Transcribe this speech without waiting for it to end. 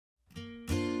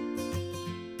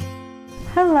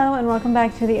Hello and welcome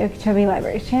back to the Okeechobee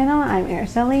Library channel. I'm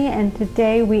Araceli and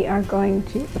today we are going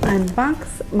to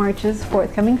unbox March's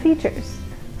forthcoming features.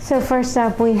 So first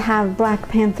up we have Black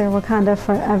Panther Wakanda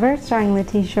Forever starring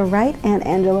Letitia Wright and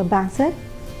Angela Bassett.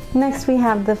 Next we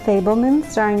have The Fabelmans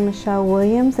starring Michelle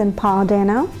Williams and Paul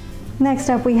Dano. Next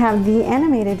up we have the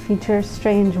animated feature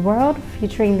Strange World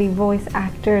featuring the voice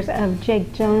actors of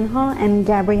Jake Gyllenhaal and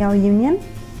Gabrielle Union.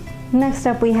 Next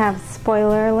up we have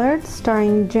Spoiler Alert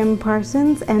starring Jim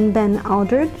Parsons and Ben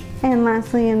Aldridge. And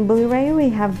lastly in Blu-ray we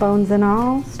have Bones and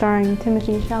All starring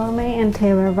Timothée Chalamet and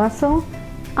Taylor Russell.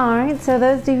 Alright, so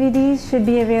those DVDs should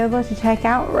be available to check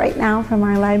out right now from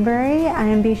our library,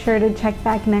 and be sure to check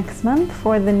back next month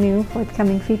for the new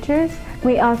forthcoming features.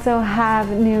 We also have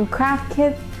new craft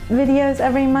kit videos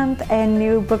every month and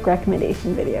new book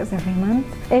recommendation videos every month.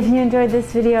 If you enjoyed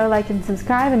this video, like and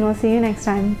subscribe, and we'll see you next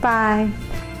time. Bye!